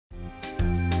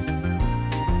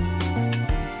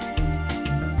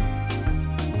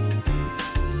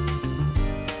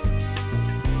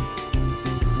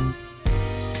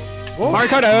Mario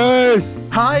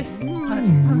Kart. Hi.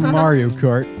 Mario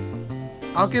Kart.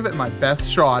 I'll give it my best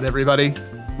shot, everybody.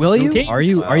 Will you? Okay. Are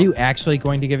you actually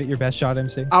going to give it your best shot,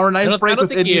 MC? Our nice break with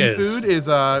think he Indian is. food is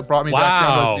brought me back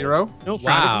down to 0. No,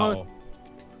 Wow.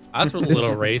 That's a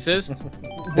little racist.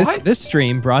 This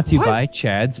stream brought to you by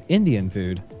Chad's Indian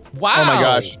food. Wow. Oh my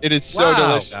gosh, it is so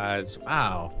delicious. Guys.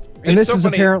 Wow. And this so is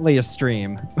funny. apparently a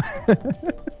stream.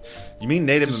 You mean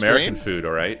Native It's a American stream? food,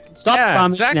 all right? Stop Yeah, spamming.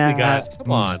 exactly, guys.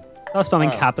 Come on. Stop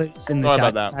spamming Oh. kappas in the Sorry chat,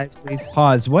 about that. guys, please.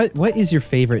 Pause. What is your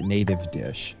favorite native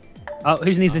dish? Oh,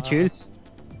 who needs to choose?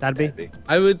 That'd be.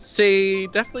 I would say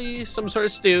definitely some sort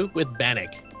of stew with bannock.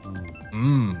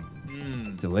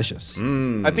 Delicious.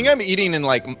 I think I'm eating in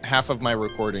like half of my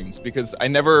recordings because I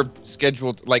never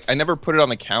scheduled, like I never put it on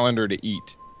the calendar to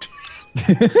eat.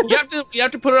 You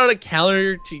have to put it on a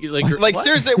calendar to like. Like what?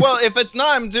 seriously, well, if it's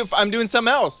not, I'm doing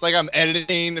something else. Like I'm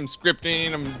editing, I'm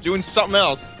scripting, I'm doing something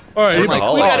else. All right, I'm like, we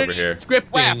oh, gotta over do here.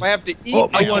 scripting. Crap, I have to eat. Oh,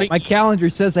 I wanna my calendar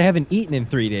says I haven't eaten in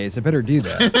 3 days. I better do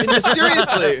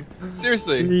that.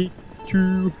 Seriously.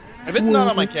 If it's not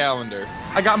on my calendar,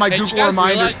 I got my Hey, did you Google guys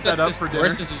reminder realize set that up this for dinner.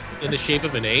 course is in the shape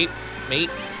of an 8, mate?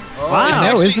 Wow, it's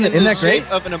actually isn't in the that great?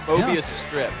 shape of an Mobius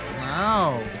strip.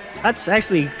 Wow. That's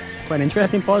actually quite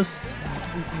interesting, Pause.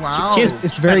 Wow. Cheers.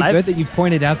 It's very Live? good that you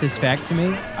pointed out this fact to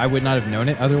me. I would not have known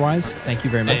it otherwise. Thank you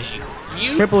very much. Hey,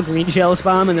 you Triple green shell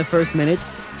spam in the first minute.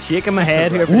 Shaking my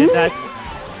head, whoever did that.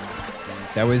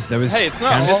 That was. Hey, it's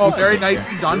not. kind of It's Oh, not. very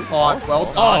nicely done, Pause. Well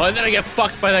done. Oh, and then I get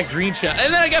fucked by that green shell.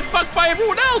 And then I get fucked by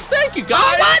everyone else. Thank you, guys.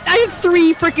 Oh, what? I have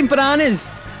 3 freaking bananas.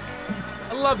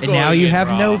 I love And going now you in have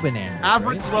raw. no bananas.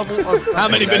 Average right? level of... How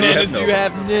many bananas do you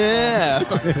have now?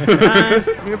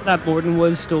 Whoever that Borden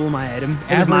was stole my item. It was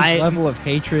Average my level of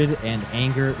hatred and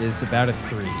anger is about a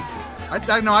 3. I'd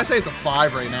say it's a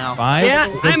 5 right now. 5? Yeah,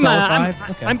 It's all 5?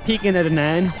 Okay. I'm peaking at a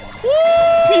 9.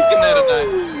 Peeking at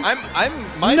a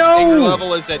 9. My No! anger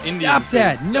level is at Indian Stop food,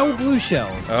 that! so- No blue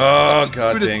shells. Oh,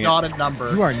 god Food is dang it. not a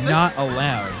number. You are not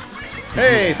allowed.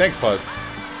 Hey, thanks, Puzz.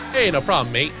 Hey, no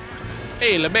problem, mate.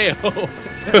 Hey, LeMayo.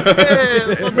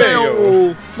 Hey,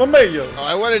 Mayo. Mayo. Oh,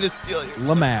 I wanted to steal you.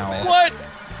 Lamau. What?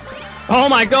 Oh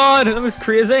my god, that was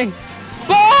crazy.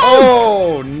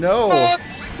 Oh, no.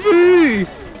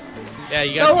 Yeah,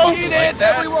 you No, got eat like it,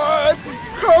 that. everyone!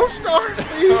 Coestar,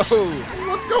 please!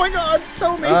 What's going on?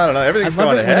 Tell me. I don't know. Everything's I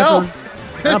love going to it when hell.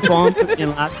 everyone- That bomb put me in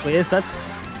last place.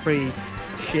 That's pretty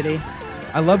shitty.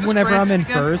 I love Is this whenever I'm in frantic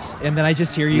again? first, and then I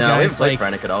just hear you No, we guys haven't played like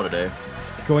Frantic at all today.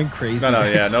 going crazy. No,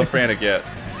 yeah, no frantic yet.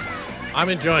 I'm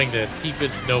enjoying this. Keep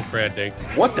it no frantic.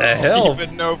 What the hell?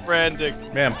 Even no frantic.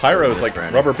 Man, Pyro's like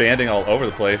Frantic. rubber banding all over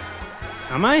the place.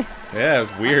 Am I? Yeah, it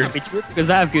was weird. Because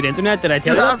I have good internet. Did I You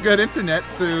tell you? have good internet,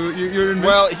 so you're in.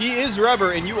 Well, he is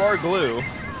rubber and you are glue.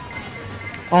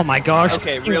 Oh my gosh.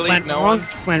 Okay, Something really? Went No wrong. one?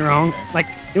 Went wrong. Like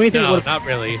the only thing that No, would not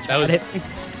really. have hit me.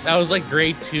 That was like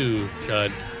grade 2,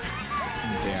 Chud.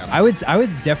 Damn. I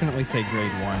would definitely say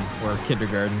grade 1 or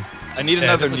kindergarten. I need Yeah,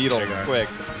 another this was needle, kindergarten. quick.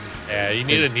 Yeah, you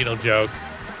need a It's- needle joke.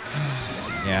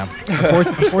 Yeah. You should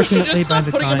Unfortunately, just by stop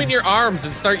the putting them time in your arms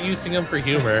and start using them for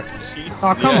humor. Jesus.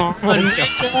 Oh come yes. on,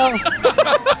 Michelle.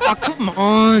 Oh come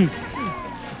on.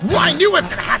 Well, I knew it was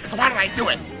gonna happen, so why did I do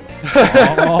it?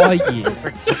 oh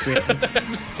yeah.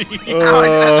 MC. I think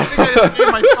I just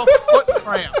gave myself a foot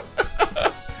cramp.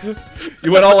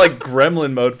 You went all like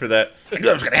gremlin mode for that. I knew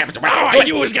that was gonna happen. So I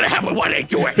knew it was gonna happen. Why did I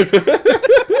do it?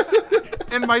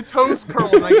 And my toes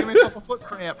curled, and I gave myself a foot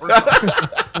cramp. Or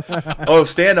something. Oh,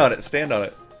 stand on it. Stand on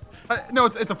it. No,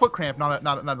 it's a foot cramp, not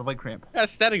a leg cramp. Yeah,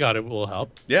 standing on it will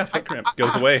help. Yeah, foot cramp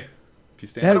goes away if you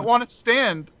stand. I don't want to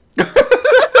stand.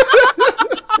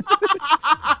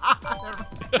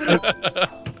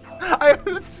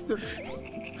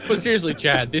 But seriously,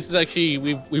 Chad, this is actually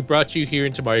we brought you here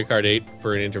into Mario Kart 8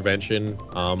 for an intervention.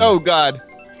 Oh God.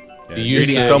 Yeah, The you're use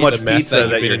eating of so the much mess pizza you've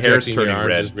that been your hair's injecting in turning arms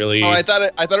red. is really. Oh, I thought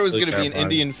it was really gonna be an terrifying.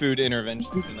 Indian food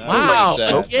intervention. Wow,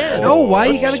 That was again. sad. No, why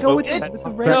you gotta go with It's the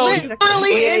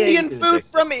literally Indian food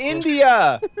from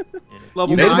India.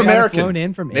 Level Native 9. American. Flown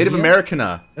in from Native India?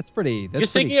 Americana. That's pretty. You're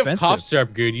That's pretty thinking of expensive. cough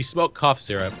syrup, dude. You smoke cough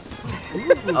syrup.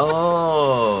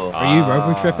 Oh. Are you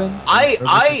robo tripping?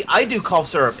 I do cough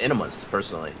syrup enemas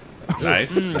personally.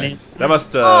 Nice. Mm. Nice. That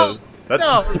must Oh, that's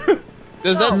no.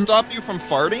 Does that stop you from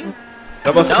farting?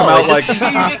 that must No, come out it's like just-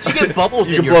 you get bubbles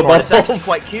You in can your blow fart. It's actually bubbles.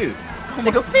 quite cute.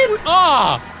 They go,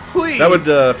 ah! Please. that would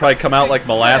probably come out like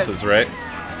molasses, right?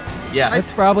 Yeah.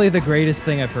 That's probably the greatest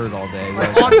thing I've heard all day. My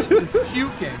audience is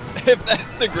puking. If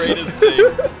that's the greatest thing.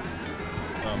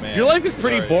 Oh man. Your life is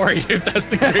pretty Sorry. boring if that's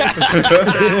the greatest.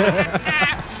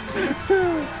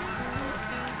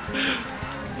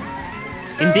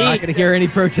 I'm not gonna hear any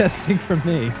protesting from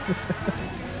me.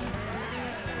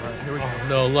 Alright, here we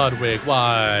no, Ludwig,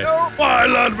 why? No. Why,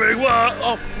 Ludwig, why?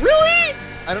 Oh, really?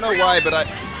 I don't know why, but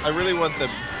I really want the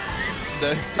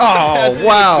Oh, capacity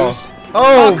wow. boost.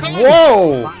 Oh,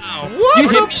 whoa. Wow. What You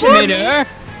the hit fuck? me there.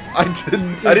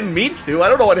 I didn't mean to. I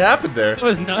don't know what happened there. That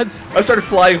was nuts. I started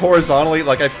flying horizontally,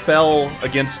 like I fell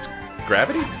against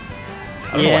gravity. I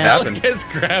don't know what Yeah. happened. Against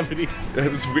gravity.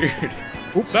 It was weird.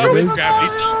 Oops, Not with sorry. gravity,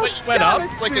 so but you went up.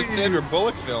 It's like a Sandra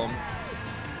Bullock film.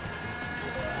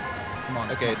 Come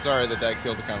on. Okay, sorry that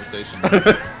killed the conversation.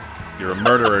 You're a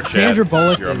murderer, Chad. Sandra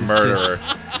Bullock You're a is murderer.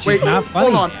 She's Wait, not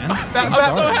funny, hold on. man.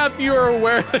 I'm so happy you were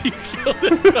aware that you killed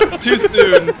it.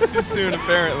 Too soon,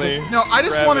 apparently. No, I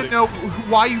just want to Gravity. know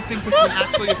why you think this is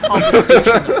actually a conversation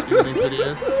that's doing these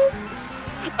videos.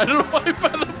 I don't know why I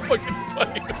found that fucking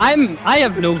funny. I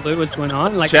have no clue what's going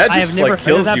on. Like Chad I have just never like heard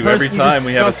of kills that you every person time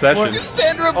we have a just before. session. It's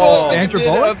Sandra Bullock Sandra did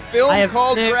Bullock? a film I have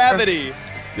called never- Gravity.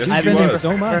 Yes, I've she I've been in was.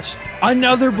 so much.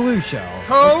 Another blue shell.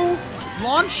 Ho!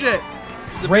 Launch it!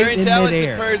 She's a Right very in talented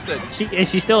midair. person. Is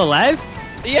she still alive?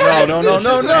 Yes! No. The movie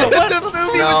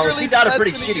No, was she released got a less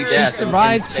pretty than shitty year death.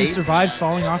 ago. She space? survived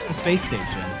falling off the space station.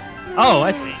 Oh,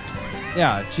 I see.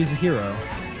 Yeah, she's a hero.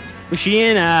 Was she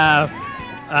in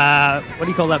what do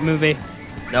you call that movie?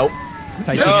 Nope.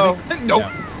 Titanic. No. Nope.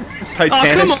 Yeah. Oh,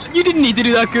 Titanic. come on! You didn't need to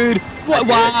do that, good. What?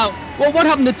 Wow. Well, what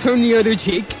happened to turn the other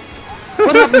cheek?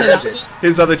 What happened to that?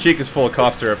 His other cheek is full of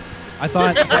cough syrup. I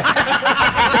thought.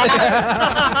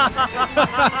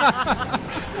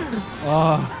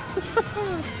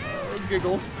 Oh,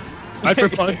 Giggles. I for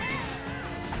fun.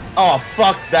 Oh,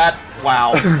 fuck that.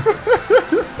 Wow.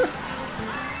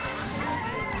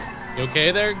 You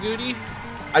okay there, Goody?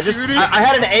 I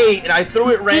had an 8 and I threw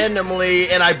it randomly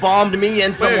and I bombed me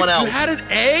and someone Wait, else. You had an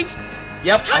egg?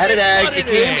 Yep, How I had do an you egg. spot It an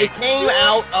came, egg? it came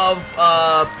out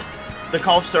of the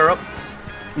cough syrup.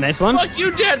 Nice one. Fuck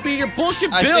you, Dad, be your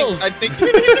bullshit I bills. think you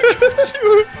need to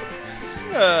go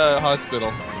to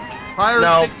hospital. Fire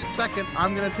No. take second.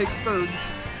 I'm gonna take third.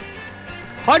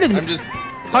 How did I'm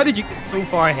you get so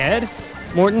far ahead,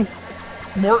 Morton?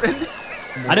 Morton.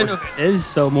 I don't know who it is,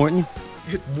 so Morton.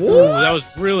 It's Ooh, that was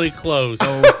really close.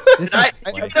 this is I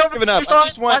I've like- given up. I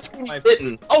just want You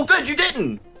didn't. Oh, good, you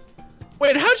didn't.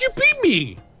 Wait, how'd you beat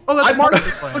me? oh, that's I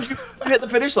marked Martin. you hit the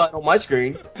finish line on my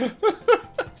screen.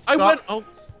 I Stop. went. Oh,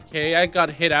 okay, I got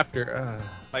hit after.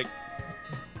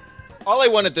 all I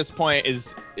want at this point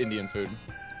is Indian food.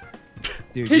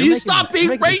 Dude, Can you're you making- stop being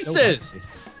you're making it so racist? hard.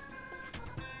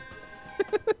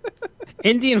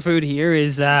 Indian food here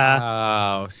is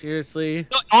Oh, seriously?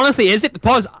 honestly, is it?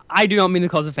 Pause. I do not mean to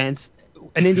cause offense.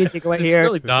 An Indian takeaway It's here.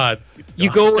 really not. You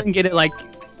go and get it like,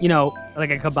 you know, like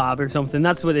a kebab or something.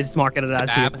 That's what it's marketed as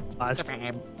here.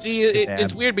 See,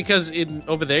 it's weird because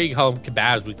over there you call them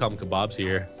kebabs, we call them kebabs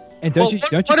here. And don't Well, you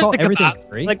what call is a everything kebab?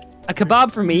 free? Like a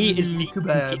kebab for me is meat and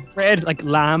Kebab. pita bread, like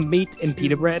lamb meat and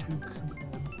pita bread.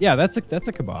 Yeah, that's a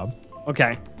kebab.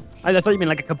 Okay, I thought you meant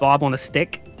like a kebab on a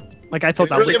stick. Like I thought There's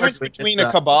that a was difference between a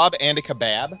kebab and a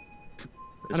kebab.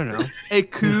 I don't know. A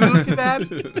cool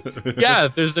kebab. Yeah,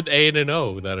 there's an A and an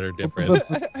O that are different.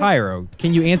 But Pyro,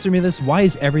 can you answer me this? Why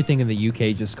is everything in the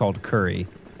UK just called curry?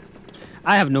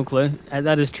 I have no clue.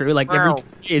 That is true. Like every curry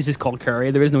is just called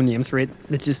curry. There is no names for it.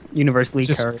 It's just universally It's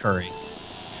just curry. curry.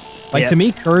 Like Yeah. to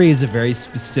me, curry is a very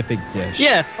specific dish.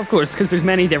 Yeah, of course, because there's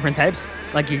many different types.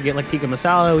 Like you get like tikka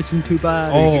masala, which isn't too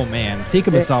bad. or you Oh man, tikka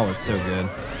masala is so good.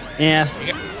 get- yeah,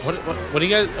 What do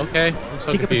you guys? Okay, I'm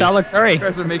so tikka confused. masala curry. You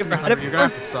guys are making me hungry. You're gonna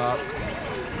have to stop.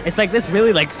 It's like this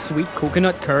really like sweet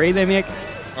coconut curry they make.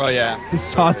 Oh yeah, I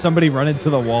saw somebody run into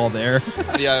the wall there.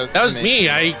 yeah. That was me.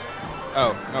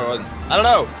 Oh no, it wasn't. I don't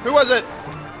know. Who was it?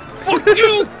 Fuck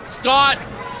you, Scott.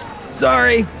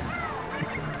 Sorry.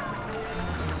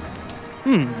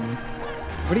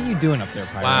 What are you doing up there,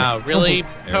 Pyro? Wow, really?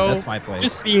 There, No. that's my place.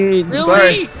 Just being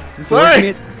Really? I'm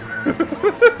sorry.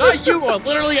 Not you.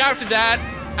 Literally after that,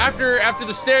 after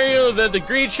the stereo, the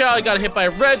green shell, I got hit by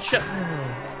a red shell.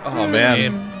 Oh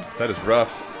man, that is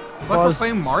rough. It's like we're Pause.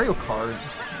 playing Mario Kart.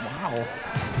 Wow.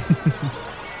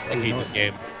 I hate this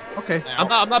game. Okay. I'm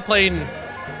not playing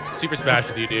Super Smash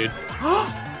with you, dude.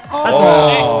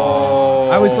 Oh.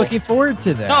 I was looking forward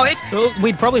to that. No, it's cool.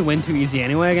 We'd probably win too easy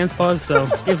anyway against Pause, so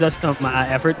gives us some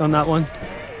effort on that one.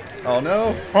 Oh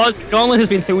no. Pause, the gauntlet has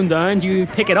been thrown down. Do you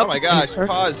pick it up? Oh my gosh! and-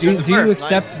 Pause. Do, you're the do you first.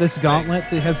 accept Nice. this gauntlet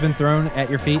that has been thrown at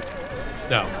your feet?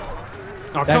 No.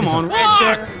 Oh, That come is a on, Fuck!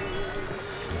 Richard.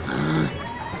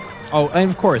 Oh, and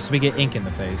of course we get ink in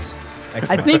the face. I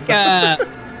Excellent. think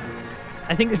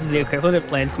I think this is the equivalent of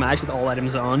playing Smash with all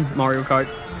items on Mario Kart.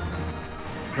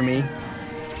 For me,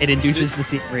 it induces the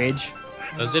same rage.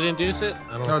 Does it induce it?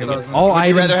 I don't No, it think doesn't. all Would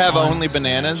you rather items have on only Smash.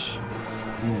 bananas?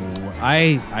 Ooh,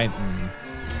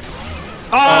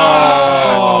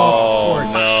 Oh,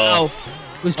 no. Wow.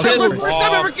 It was That's just my first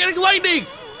time ever getting lightning.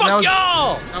 That Fuck was-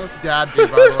 y'all. That was Dad, dude,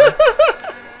 by the way.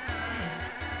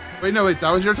 Wait, no, wait.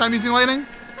 That was your time using lightning?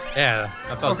 Yeah,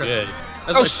 that felt Okay. good.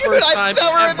 That's Oh my shoot! first I time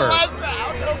thought we were in the ever. last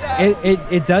round. Oh god.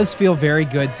 It does feel very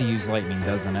good to use lightning,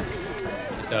 doesn't it?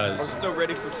 It I'm does. so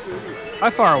ready for food. How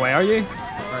far away are you? All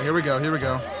right, here we go. Here we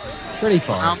go. Pretty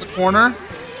far. Around the corner.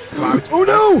 Oh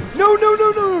no! No! No!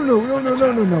 No! No! No! No! No!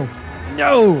 No! No! No!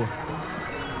 No!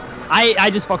 I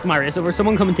just fucked my race over.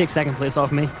 Someone come and take second place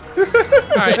off me. All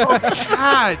right.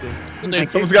 Chad.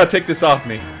 Someone's got to take this off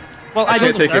me. Well, I I, don't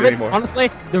can't take deserve it it. anymore. Honestly,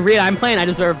 the rate I'm playing, I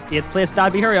deserve 8th place.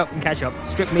 Dadby, hurry up and catch up.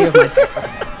 Strip me of my.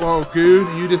 Whoa, dude,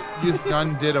 you just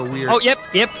done did a weird. Oh, yep.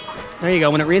 There you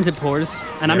go. When it rains, it pours.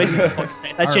 And I'm making that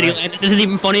shitty right. land. This isn't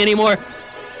even funny anymore.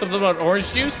 Something about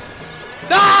orange juice?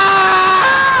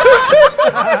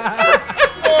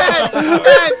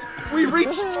 Ben, we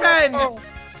reached 10.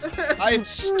 I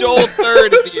stole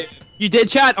third at the end. You did,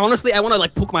 chat. Honestly, I want to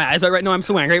like poke my eyes out right now. I'm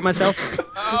so angry at myself.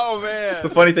 Oh man. The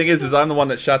funny thing is I'm the one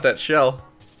that shot that shell.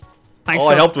 Thanks All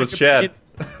I for- helped was Chad.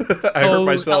 I hurt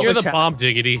myself. You're the Chat. bomb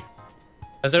diggity.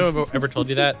 Has anyone ever told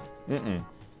you that? Mm-mm.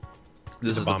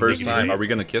 This is the bomb first diggity. time. Are we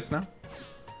gonna kiss now?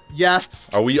 Yes.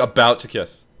 Are we about to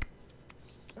kiss?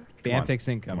 Fanfics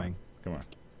incoming. Come on.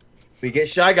 We get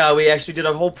Shy Guy. We actually did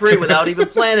a whole pre without even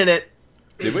planning it.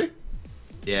 Did we?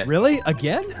 Yeah. Really?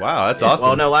 Again? Wow, that's awesome.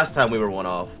 Well, no, last time we were one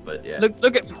off, but yeah.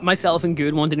 Look at myself and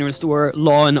Good wanting to restore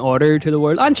law and order to the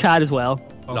world, and Chad as well.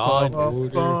 Law and Oh,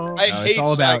 order. oh. I No, hate it's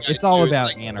all about Shy Guy it's all too. It's about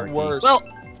like the anarchy. worst. Well,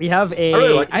 we have a. I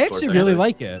really like I actually really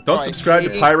like it. Don't I subscribe to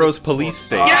hate Pyro's this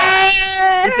police one.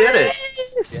 state. We did it.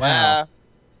 Yeah.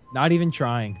 Not even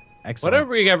trying. Excellent. Whatever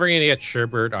we ever gonna get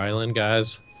Sherbert Island,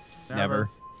 guys. Never.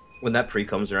 When that pre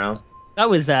comes around.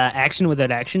 That was action without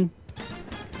action.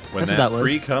 When That's what that that was.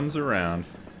 pre comes around.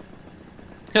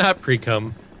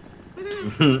 Pre-cum.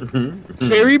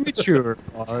 Very mature.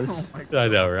 Pause. I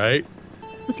know, right?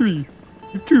 3,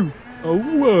 2,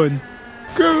 1,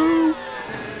 go!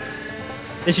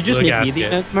 They should just Look, make me the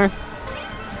Gasket. announcer.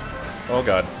 Oh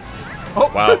god.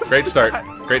 Oh. Wow, great start.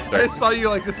 Great I start. saw you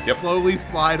like just Yep. slowly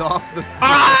slide off the.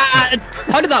 Ah!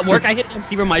 How did that work? I hit him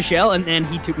from my shell, and then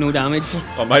he took no damage.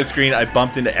 On my screen, I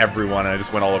bumped into everyone and I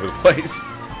just went all over the place.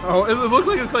 Oh, it looked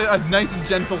like it's like a nice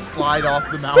gentle slide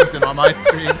off the mountain on my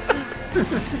screen.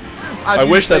 I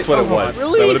wish that's what it was.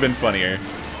 really? That would have been funnier.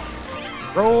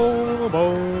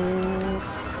 Robo.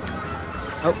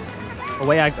 Oh,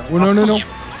 away I go. Oh, no, no, no.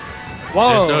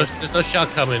 Whoa. There's no shell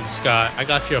coming, Scott. I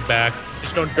got your back.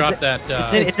 Just don't drop that.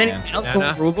 Is anything else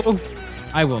Anna? going Robo?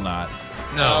 I will not.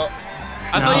 No.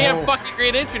 I thought you No. had fucking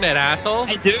great internet, asshole.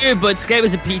 I do, but Skype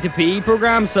is a P2P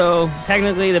program, so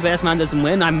technically the best man doesn't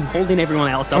win. I'm holding everyone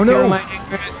else up Oh, no.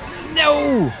 here.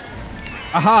 No!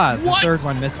 Aha! The What? third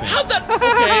one missed me. How's that?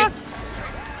 Okay.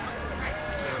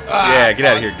 Yeah, get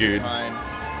out of here, dude. Fine.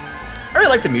 I really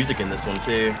like the music in this one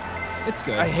too. It's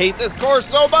good. I hate this course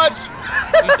so much.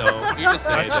 You don't. You just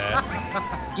say that.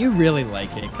 You really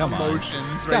like it. Come on.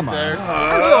 Emotions right Come on. there.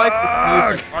 I really like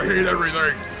this music. I hate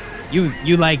everything.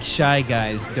 You like Shy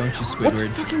Guys, don't you, Squidward?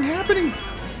 What's fucking happening?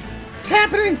 It's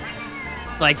happening!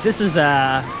 It's like, this is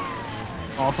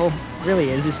awful. It really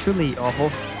is. It's truly awful.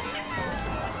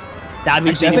 That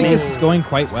means Actually, I think this is going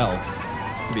quite well,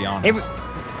 to be honest.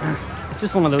 It's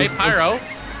just one of those. Hey, Pyro.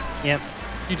 Yep.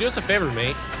 You do us a favor,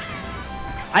 mate.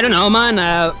 I don't know, man.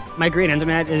 My great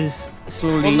internet is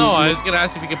slowly. Well, no, I was gonna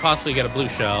ask if you could possibly get a blue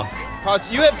shell. Pause.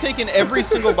 You have taken every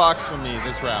single box from me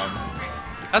this round.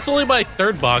 That's only my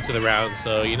third box of the round,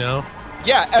 so you know.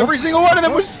 Yeah, every single one of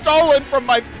them was stolen from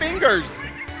my fingers.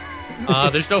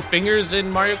 There's no fingers in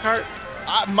Mario Kart.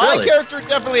 My Really? character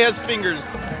definitely has fingers.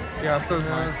 Yeah, so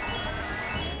nice.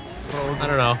 I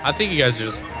don't know. I think you guys are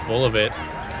just full of it.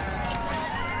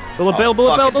 Bullet Oh, bill,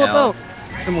 bullet bill, fucking bullet hell. bill.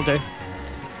 Then we'll do.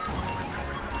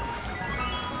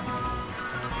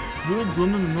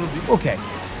 Okay.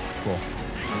 Cool.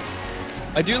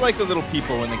 I do like the little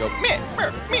people when they go meh,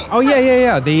 meh, meh. Oh yeah,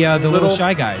 yeah, yeah. The little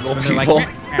Shy Guys. little when they're people.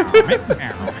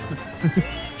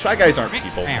 like. Shy Guys aren't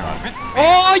people. Come on.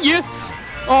 Oh yes!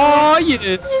 Oh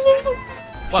yes!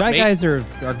 What, Shy mate? Guys are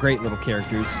great little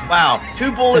characters. Wow,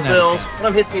 2 bullet Another bills. shot. One of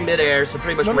them hits me midair, so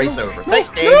pretty much No, no, race no. over. No,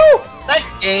 Thanks, game. no.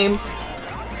 Thanks, game.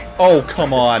 Oh,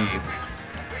 come on.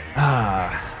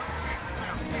 Ah.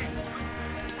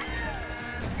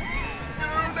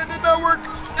 No, that did not work.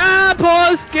 Ah,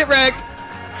 pause. Get wrecked.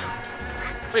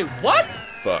 Wait, what?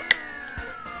 Fuck.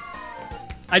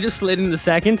 I just slid in the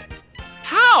second.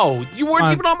 How? You weren't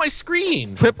On. even on my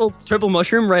screen. Triple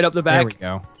mushroom right up the There back. we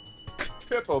go.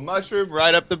 Triple mushroom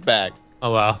right up the back.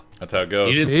 Oh well. That's how it You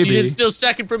goes. didn't steal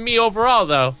second from me overall,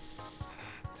 though.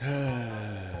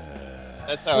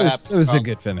 That's how it happened. That was a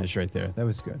good finish right there. That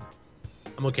was good.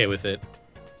 I'm okay with it.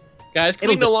 Guys, can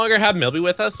we no longer have Milby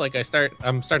with us? Like,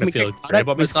 I'm starting to feel great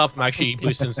about myself. I'm actually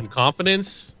boosting some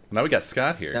confidence. Now we got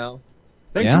Scott here. No.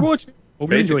 Thanks for watching.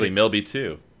 Basically, Milby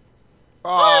too.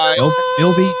 Bye.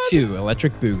 Milby 2,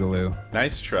 Electric Boogaloo.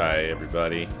 Nice try,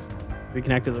 everybody.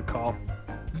 Reconnected the call.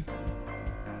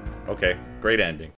 Okay, great ending.